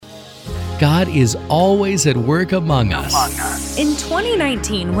God is always at work among us. In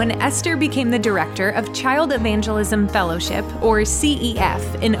 2019, when Esther became the director of Child Evangelism Fellowship, or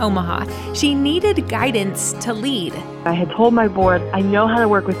CEF, in Omaha, she needed guidance to lead. I had told my board, I know how to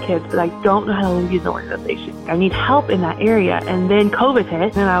work with kids, but I don't know how to lead an organization. I need help in that area. And then COVID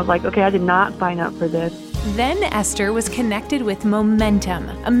hit, and I was like, okay, I did not sign up for this. Then Esther was connected with Momentum,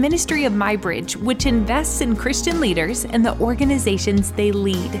 a ministry of MyBridge, which invests in Christian leaders and the organizations they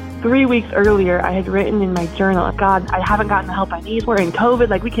lead. 3 weeks earlier, I had written in my journal, God, I haven't gotten the help I need. We're in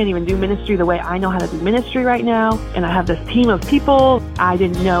COVID, we can't even do ministry the way I know how to do ministry right now. And I have this team of people. I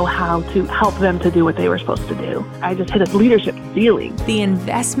didn't know how to help them to do what they were supposed to do. I just hit a leadership ceiling. The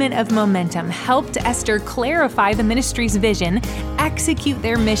investment of Momentum helped Esther clarify the ministry's vision, execute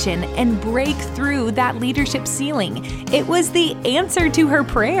their mission, and break through that leadership ceiling. It was the answer to her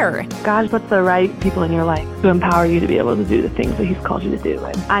prayer. God puts the right people in your life to empower you to be able to do the things that He's called you to do.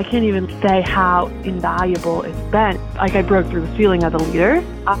 And I can't even say how invaluable it's been. I broke through the ceiling as a leader.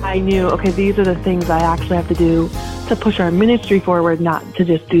 I knew, okay, these are the things I actually have to do to push our ministry forward, not to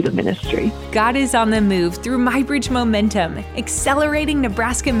just do the ministry. God is on the move through MyBridge Momentum, accelerating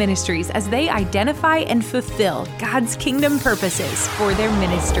Nebraska ministries as they identify and fulfill God's kingdom purposes for their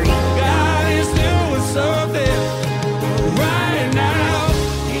ministry. God is doing something right now.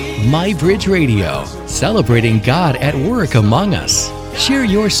 MyBridge Radio, celebrating God at work among us. Share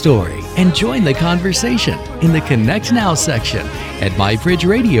your story and join the conversation in the Connect Now section at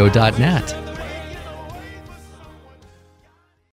mybridgeradio.net.